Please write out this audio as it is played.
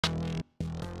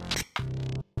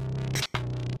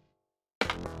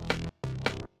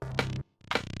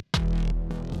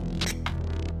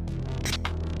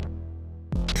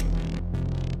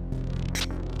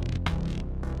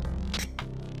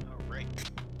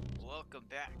welcome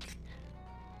back.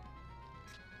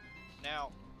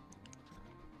 Now,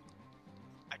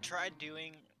 I tried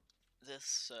doing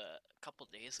this a couple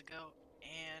days ago,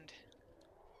 and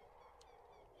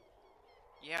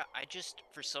yeah,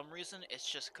 for some reason, it's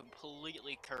just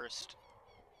completely cursed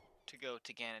to go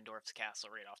to Ganondorf's castle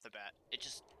right off the bat. It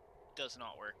just does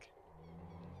not work.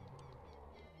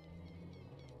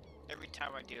 Every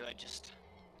time I do,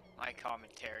 my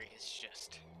commentary is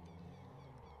just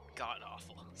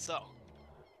god-awful. So,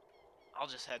 I'll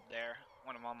just head there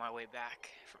when I'm on my way back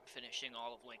from finishing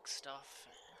all of Link's stuff,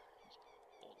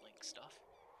 old Link stuff,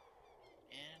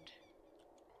 and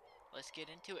let's get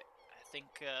into it. I think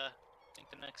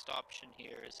the next option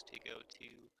here is to go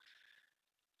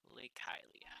to Lake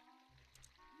Hylia.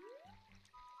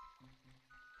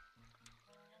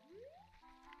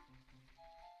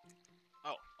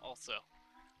 Oh, also,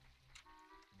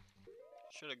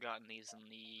 should have gotten these in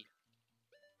the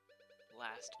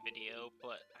last video,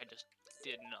 but I just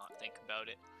did not think about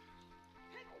it.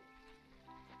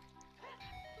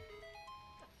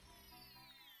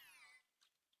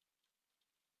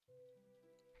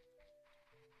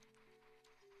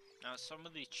 Now, some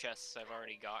of these chests I've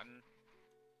already gotten,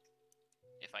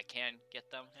 if I can get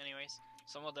them anyways.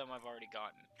 Some of them I've already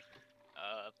gotten.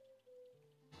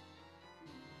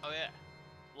 Oh yeah,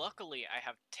 luckily I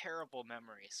have terrible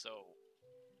memory, so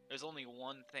there's only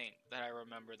one thing that I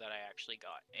remember that I actually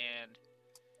got, and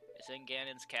it's in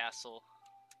Ganon's castle,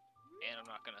 and I'm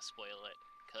not gonna spoil it,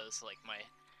 because like my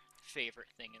favorite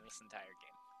thing in this entire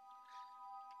game.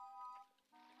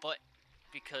 But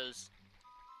because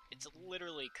it's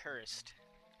literally cursed,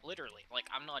 literally, like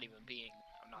I'm not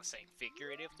saying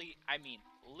figuratively, I mean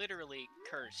literally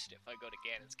cursed if I go to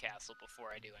Ganon's castle before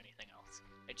I do anything else.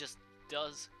 It just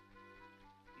does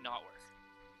not work.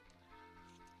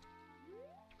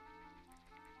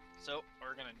 So,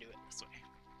 we're gonna do it this way.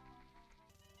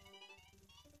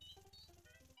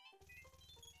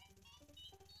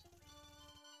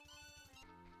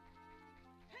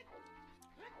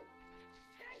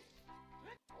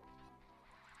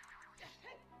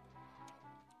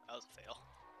 That was a fail.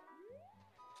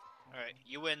 Alright,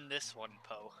 you win this one,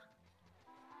 Poe.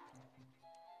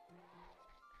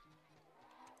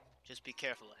 Just be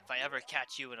careful. If I ever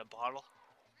catch you in a bottle,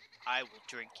 I will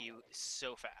drink you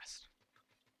so fast.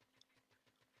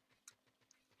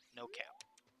 No cap.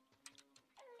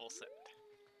 Full send.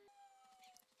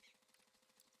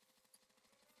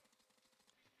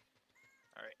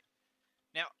 Alright.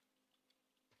 Now,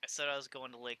 I said I was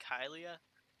going to Lake Hylia,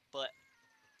 but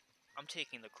I'm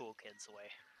taking the cool kids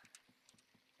away.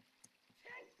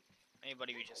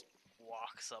 Anybody who just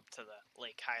walks up to the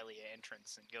Lake Hylia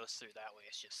entrance and goes through that way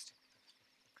is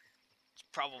it's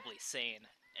probably sane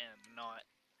and not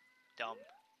dumb.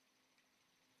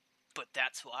 But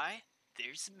that's why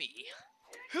there's me.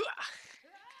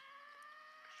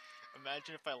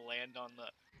 Imagine if I land on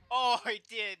the... Oh, I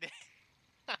did!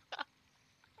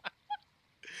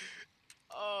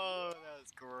 Oh, that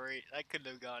was great. That couldn't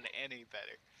have gone any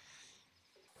better.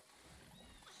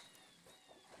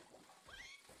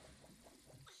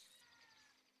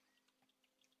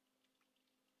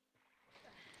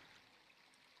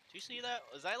 Did you see that?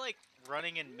 Was I like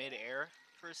running in mid-air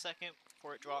for a second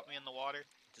before it dropped me in the water?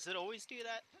 Does it always do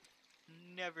that?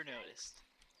 Never noticed.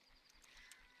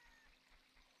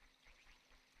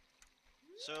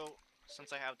 So,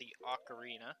 since I have the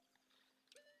Ocarina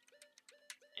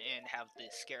and have the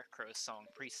Scarecrow song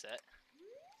preset,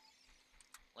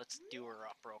 let's do her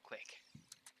up real quick.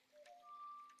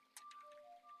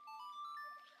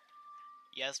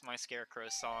 Yes, my Scarecrow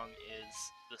song is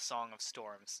the Song of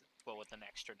Storms, but with an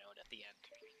extra note at the end.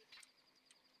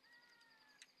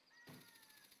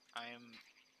 I am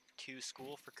too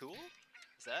school for cool?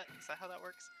 Is that how that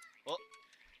works? Well,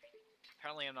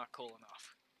 apparently I'm not cool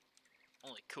enough.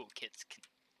 Only cool kids can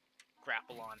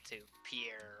grapple onto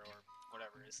Pierre or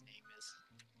whatever his name is.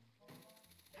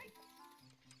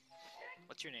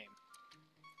 What's your name?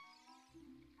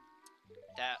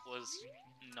 That was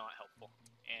not helpful.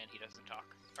 And he doesn't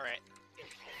talk. Alright.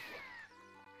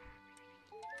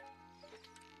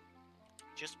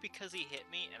 Just because he hit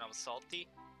me and I'm salty.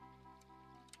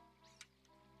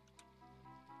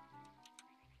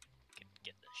 Can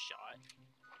get this shot.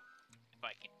 If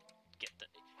I can get the...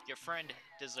 Your friend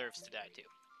deserves to die too.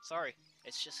 Sorry.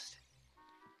 It's just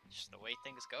the way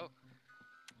things go.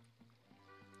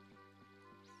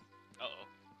 Uh-oh.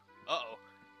 Uh-oh.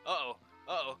 Uh-oh.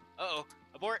 Uh-oh. Uh-oh.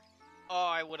 Abort! Oh,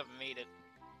 I would have made it.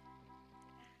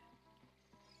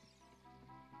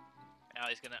 Now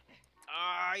he's gonna...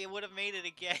 Ah, you would have made it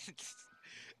again.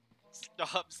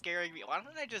 Stop scaring me. Why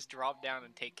don't I just drop down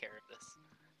and take care of this?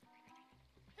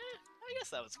 I guess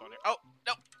that was funny. Oh,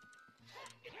 no!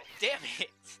 Damn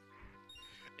it!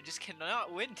 I just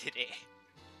cannot win today.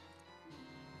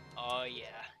 Oh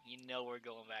yeah, you know we're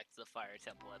going back to the fire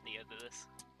temple at the end of this.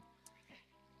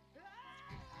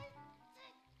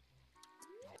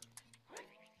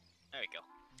 There we go.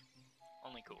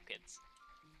 Only cool kids.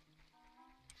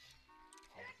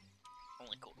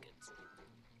 Only cool kids.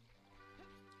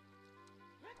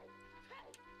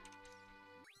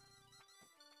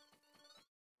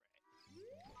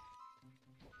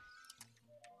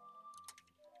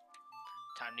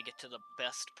 Time to get to the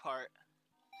best part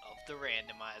of the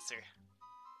randomizer.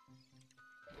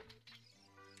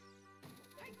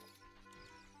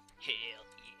 Hell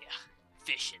yeah.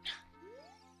 Fishing.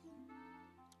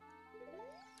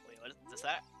 Wait, what is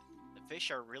that? The fish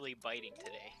are really biting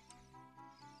today.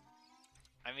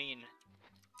 I mean,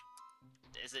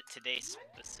 is it today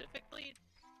specifically?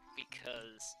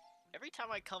 Because every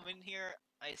time I come in here,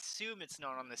 I assume it's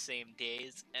not on the same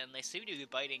days, and they seem to be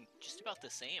biting just about the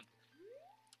same.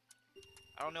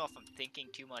 I don't know if I'm thinking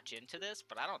too much into this,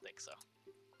 but I don't think so.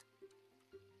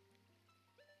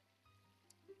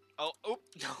 Oh, no,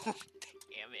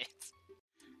 damn it.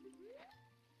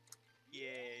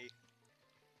 Yay. Is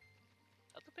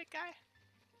that the big guy?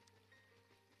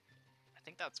 I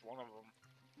think that's one of them.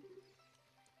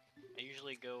 I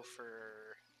usually go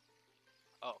for...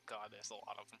 Oh god, there's a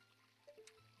lot of them.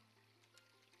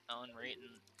 Oh, and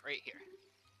right here.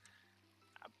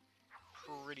 I'm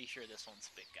pretty sure this one's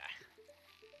the big guy.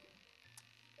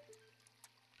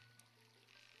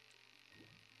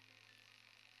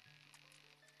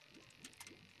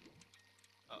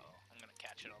 Uh-oh, I'm gonna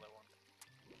catch another one.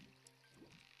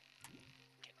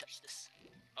 Can't touch this.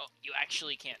 Oh, you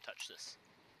actually can't touch this.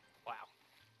 Wow.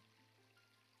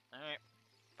 Alright.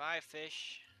 Bye,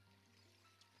 fish.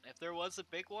 If there was a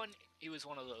big one, he was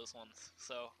one of those ones.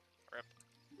 So, rip.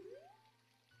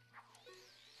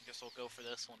 I guess we'll go for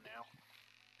this one now.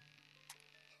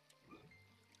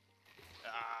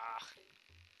 Ah.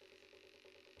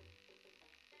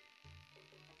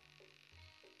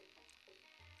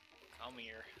 Come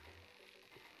here.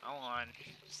 Come on.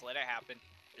 Just let it happen.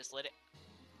 Just let it.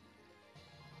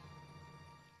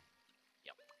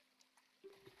 Yep.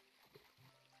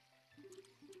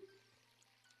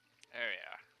 There we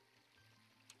are.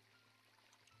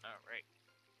 Alright.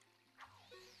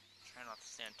 Try not to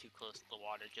stand too close to the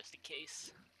water just in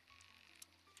case.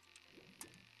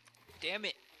 Damn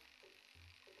it!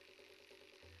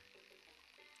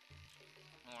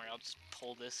 Don't worry, I'll just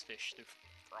pull this fish through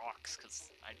rocks, because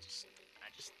I just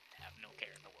have no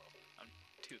care in the world. I'm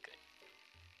too good.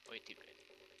 Way too good.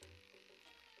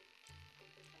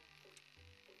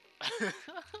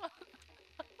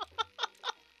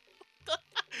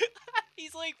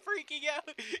 He's like freaking out.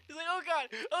 He's like, oh god,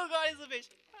 it's a fish.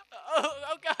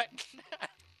 Oh god.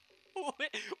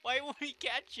 Why won't he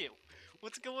catch you?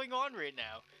 What's going on right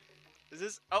now? Is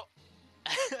this, oh.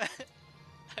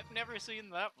 I've never seen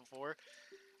that before.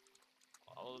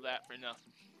 All of that for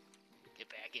nothing. Get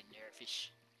back in there,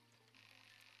 fish.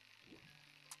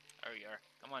 There we are.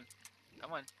 Come on.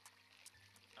 Come on.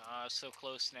 So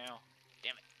close now.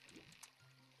 Damn it.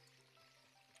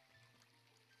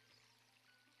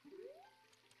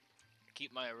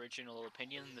 Keep my original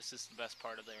opinion, this is the best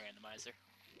part of the randomizer.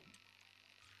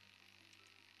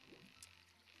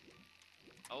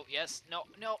 Oh, yes. No,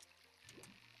 no.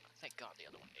 Thank God the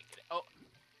other one didn't get it. Oh.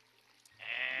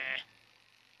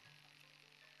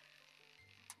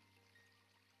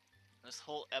 This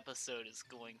whole episode is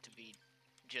going to be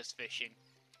just fishing.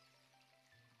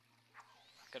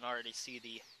 I can already see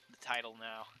the title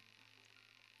now.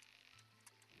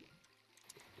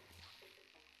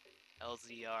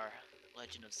 LZR,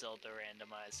 Legend of Zelda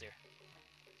Randomizer.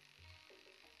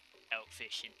 Out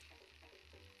fishing.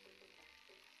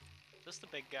 Is this the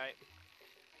big guy?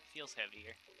 Feels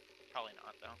heavier. Probably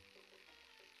not, though.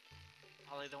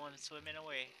 Probably the one swimming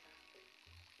away.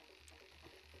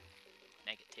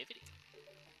 Negativity.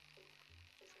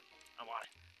 I want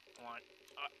it. I want it.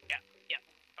 Yeah.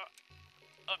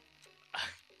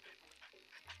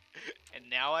 And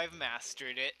now I've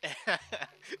mastered it.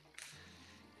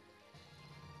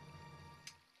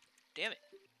 Damn it.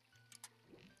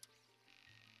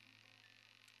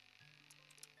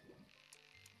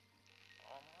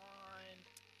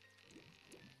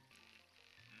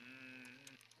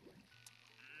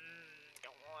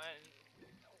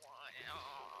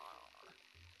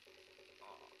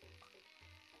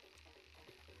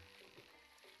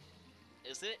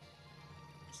 Is it?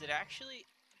 Is it actually?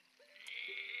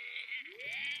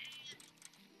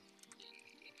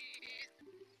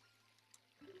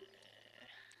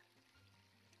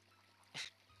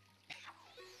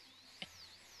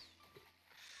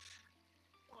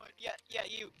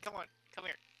 Come on. Come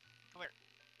here. Come here.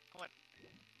 Come on.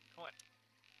 Come on.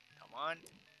 Come on.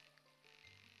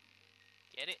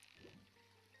 Get it?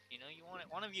 You know you want it.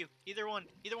 One of you. Either one.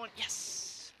 Either one.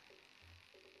 Yes!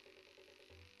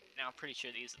 Now I'm pretty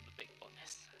sure these are the big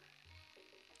bonus.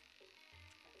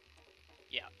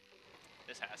 Yeah.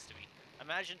 This has to be.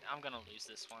 Imagine I'm gonna lose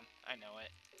this one. I know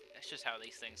it. That's just how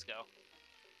these things go.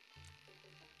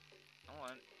 I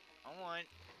want.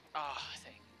 Ah,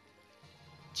 thing.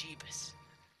 Jeebus.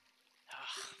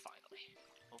 Ah, finally.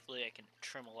 Hopefully I can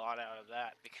trim a lot out of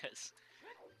that because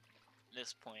at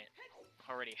this point,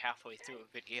 already halfway through a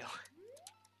video.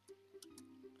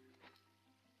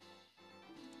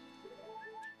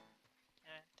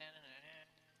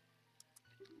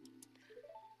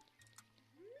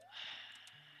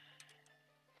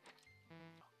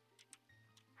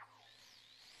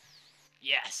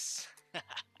 Yes!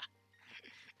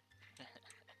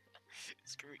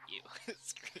 Screw you.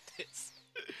 Screw this.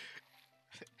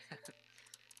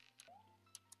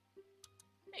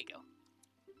 There you go.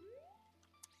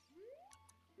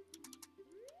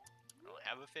 I don't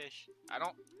have a fish. I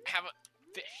don't have a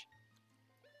fish.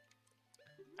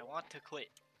 I want to quit.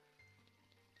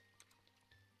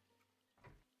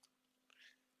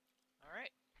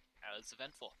 Alright. That was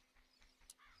eventful.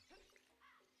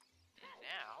 And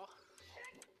now...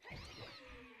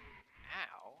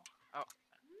 Oh.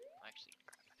 Actually,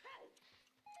 crap.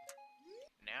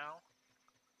 Now...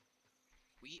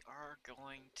 we are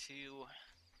going to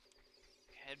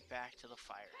head back to the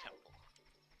fire temple.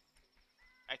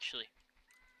 Actually,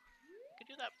 I could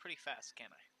do that pretty fast,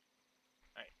 can't I?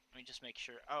 Alright, let me just make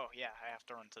sure. Oh, yeah, I have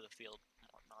to run to the field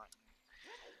and whatnot.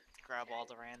 And grab all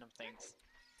the random things.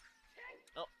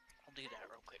 Oh, I'll do that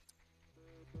real quick.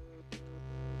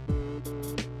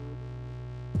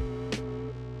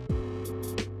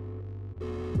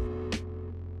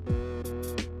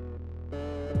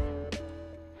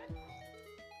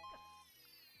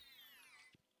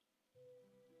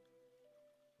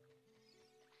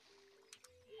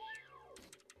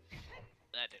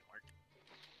 That didn't work.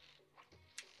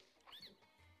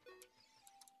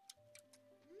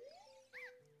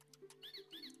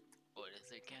 What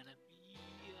is it gonna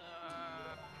be?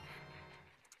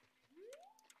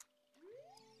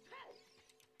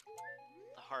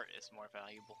 The heart is more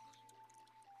valuable.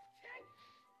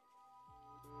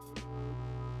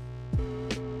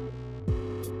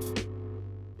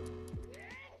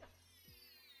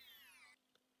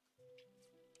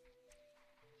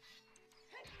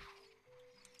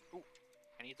 Ooh,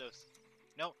 I need those.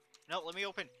 No, no, let me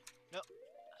open. No.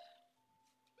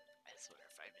 I swear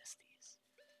if I miss these.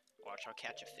 Watch, I'll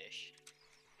catch a fish.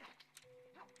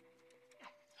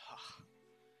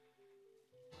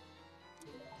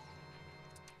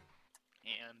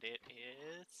 And it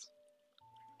is...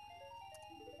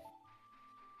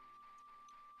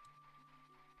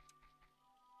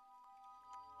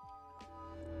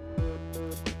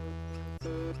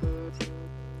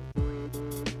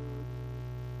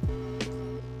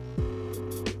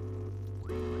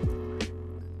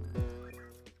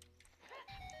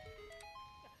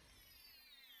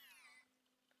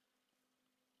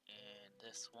 and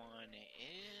this one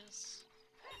is...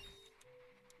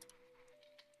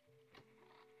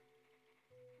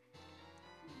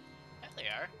 There they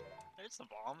are. There's the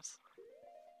bombs.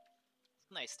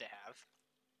 It's nice to have.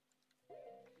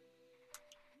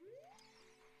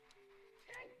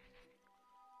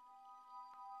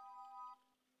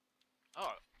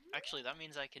 Oh, actually that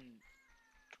means I can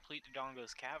complete the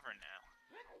Dongo's Cavern now.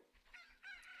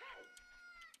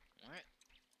 Alright.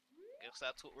 Guess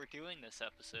that's what we're doing this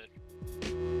episode.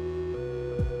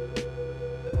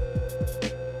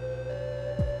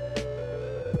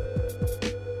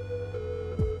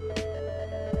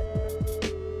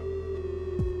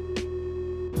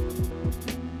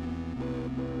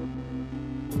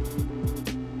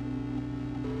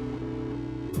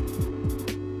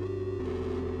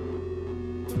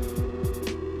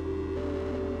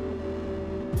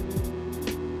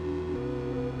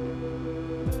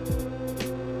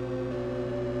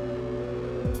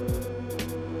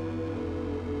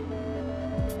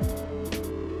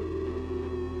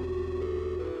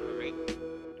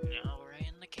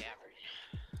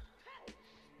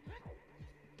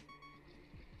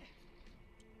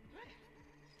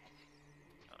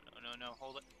 No,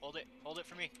 hold it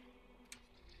for me.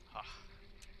 Ah,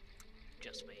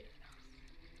 just made it.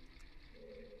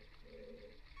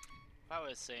 If I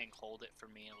was saying hold it for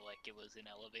me like it was an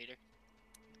elevator,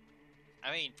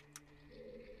 I mean,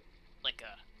 like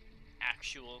a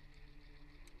actual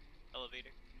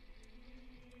elevator.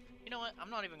 You know what? I'm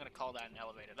not even gonna call that an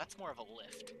elevator. That's more of a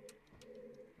lift.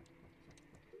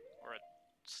 Or a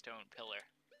stone pillar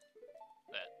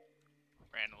that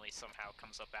randomly somehow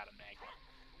comes up out of magma.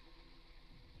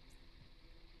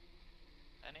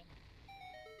 That in?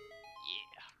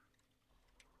 Yeah.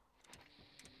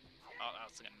 Oh, that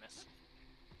was gonna miss.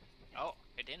 Oh,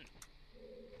 it didn't.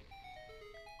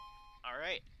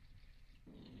 Alright.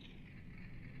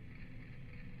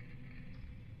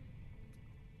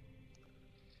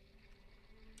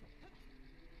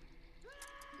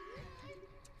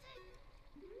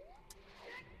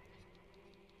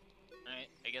 Alright,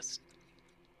 I guess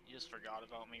you just forgot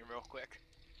about me real quick.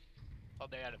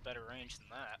 Thought they had a better range than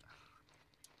that.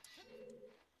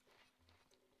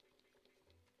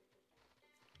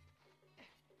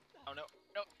 Oh no,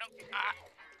 no, no! Ah!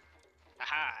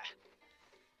 Haha!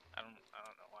 I don't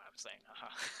know why I'm saying haha.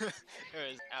 There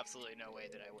is absolutely no way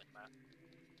that I win that.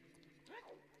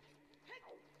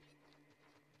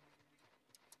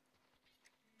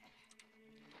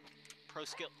 Pro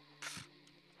skill.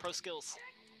 Pro skills.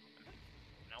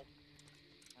 Nope.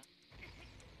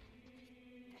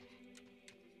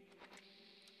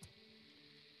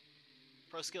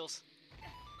 Pro skills.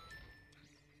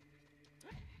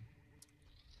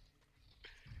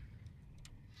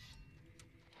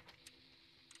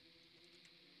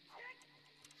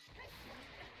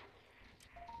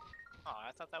 Oh,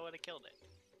 I thought that would have killed it.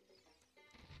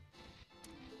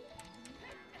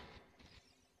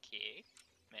 Okay.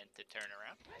 Meant to turn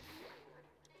around.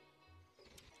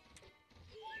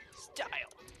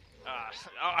 Style. Oh.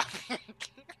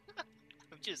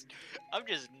 I'm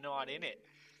just not in it.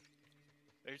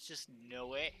 There's just no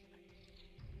way.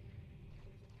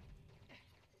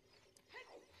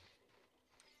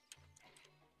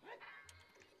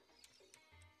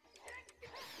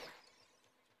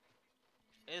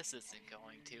 This isn't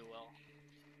going too well.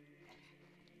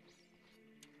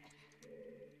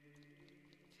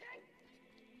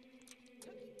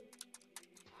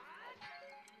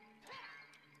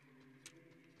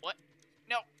 What?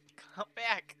 No! Come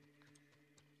back!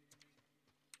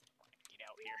 Get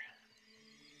out here.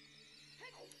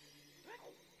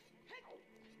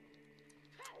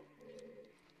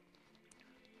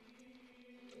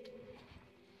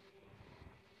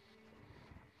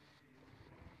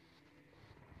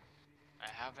 I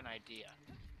have an idea.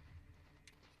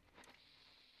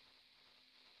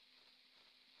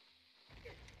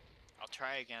 I'll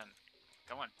try again.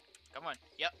 Come on. Come on.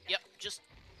 Yep, just...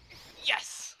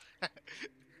 Yes!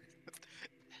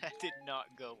 That did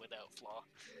not go without flaw.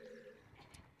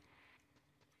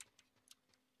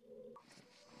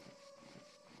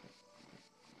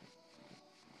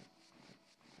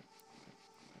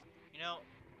 You know,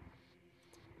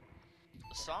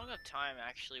 the Song of Time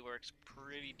actually works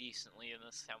pretty decently in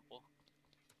this temple.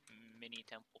 Mini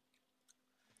temple.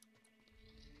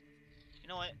 You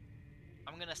know what?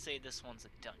 I'm gonna say this one's a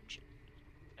dungeon.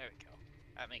 There we go.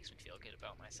 That makes me feel good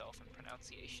about myself and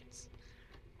pronunciations.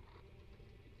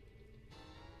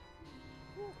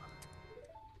 Woo.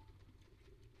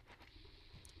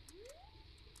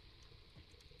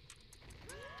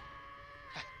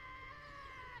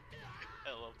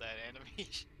 I love that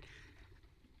animation.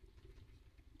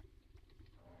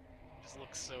 Just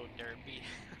looks so derpy.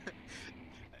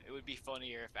 It would be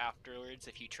funnier if afterwards,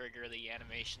 if you trigger the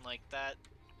animation like that,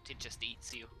 it just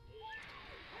eats you.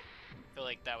 I feel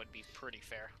like that would be pretty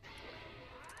fair.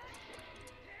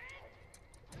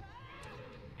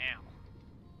 Ow.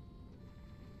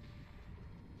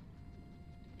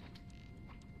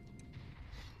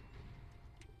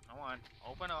 Come on,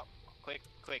 open up. Quick,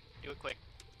 quick, do it quick.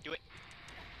 Do it.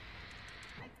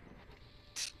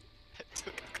 It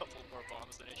took a couple more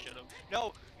bombs than it should have.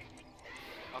 No!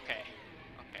 Okay,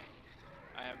 okay.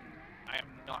 I am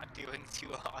not doing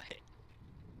too hot.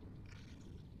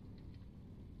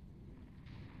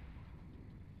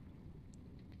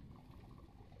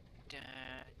 Da,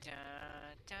 da,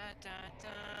 da, da, da,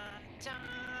 da,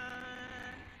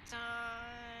 da,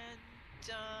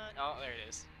 da. Oh, there it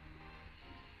is.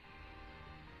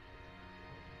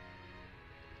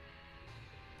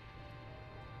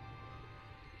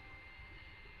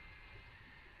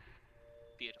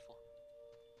 Beautiful.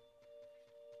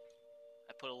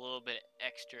 I put a little bit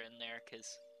extra in there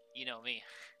because, you know me,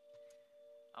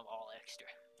 I'm all extra.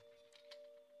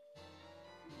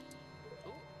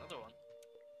 Ooh, another one.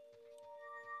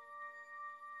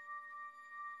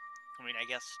 I mean, I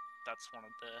guess that's one of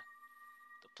the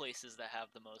places that have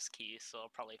the most keys, so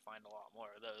I'll probably find a lot more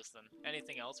of those than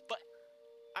anything else, but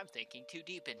I'm thinking too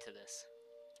deep into this.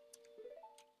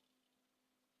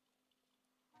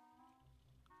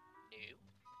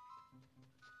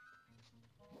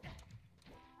 No.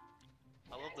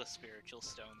 I love the spiritual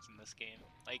stones in this game.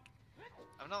 Like,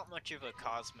 I'm not much of a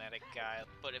cosmetic guy,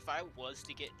 but if I was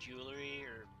to get jewelry,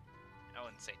 or I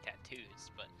wouldn't say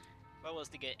tattoos, but if I was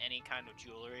to get any kind of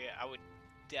jewelry, I would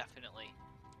definitely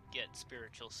get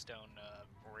spiritual stone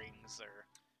rings or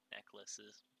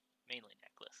necklaces, mainly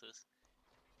necklaces.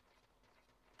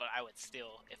 But I would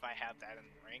still, if I had that in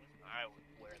the ring, I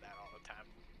would wear that all the time.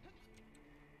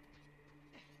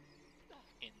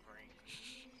 In ring.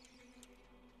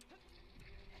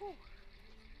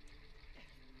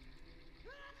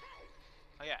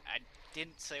 Oh yeah, I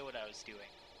didn't say what I was doing.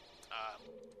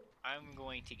 I'm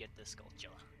going to get this sculpture.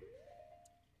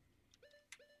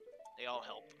 They all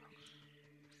help.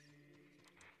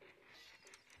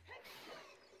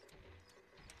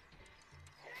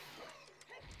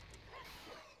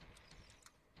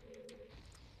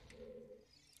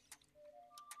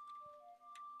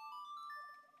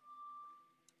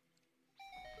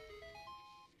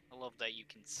 I love that you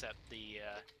can set the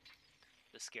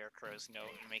Scarecrow's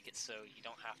note and make it so you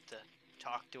don't have to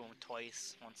talk to him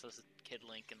twice, once as Kid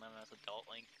Link and then as Adult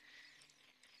Link.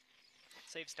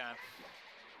 Saves time.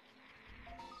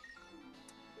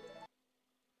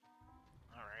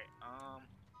 Alright, I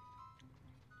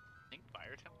think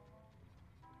Fire Temple?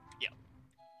 Yep.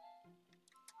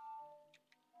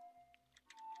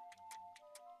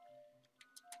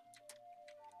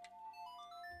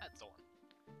 That's the one.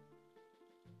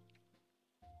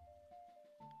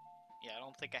 Yeah, I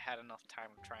don't think I had enough time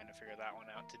trying to figure that one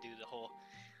out to do the whole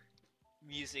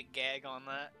music gag on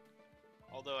that.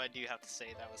 Although I do have to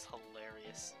say that was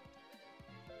hilarious.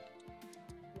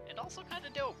 And also kind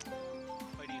of dope,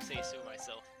 if I do say so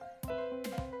myself.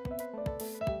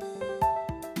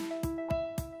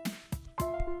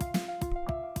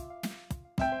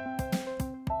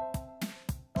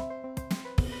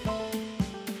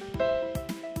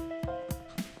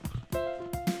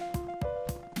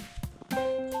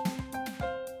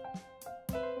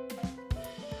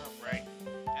 Alright,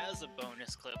 as a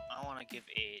bonus clip, I want to give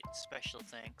a special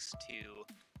thanks to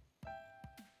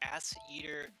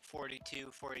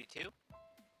AssEater4242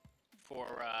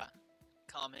 for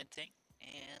commenting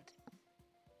and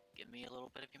give me a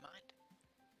little bit of your mind.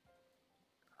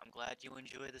 I'm glad you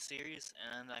enjoy the series,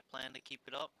 and I plan to keep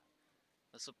it up.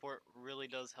 The support really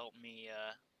does help me,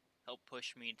 help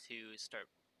push me to start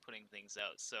putting things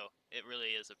out, so it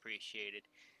really is appreciated.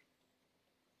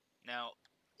 Now,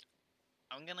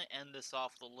 I'm gonna end this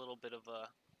off with a little bit of a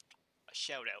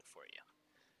shout out for you.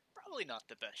 Probably not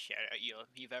the best shout out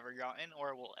you've ever gotten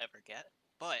or will ever get,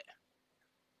 but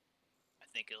I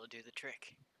think it'll do the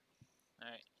trick.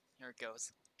 Alright, here it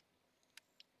goes.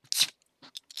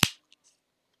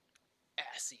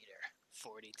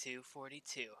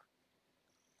 AssEater4242.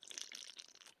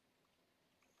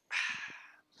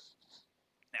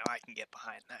 Now I can get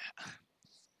behind that.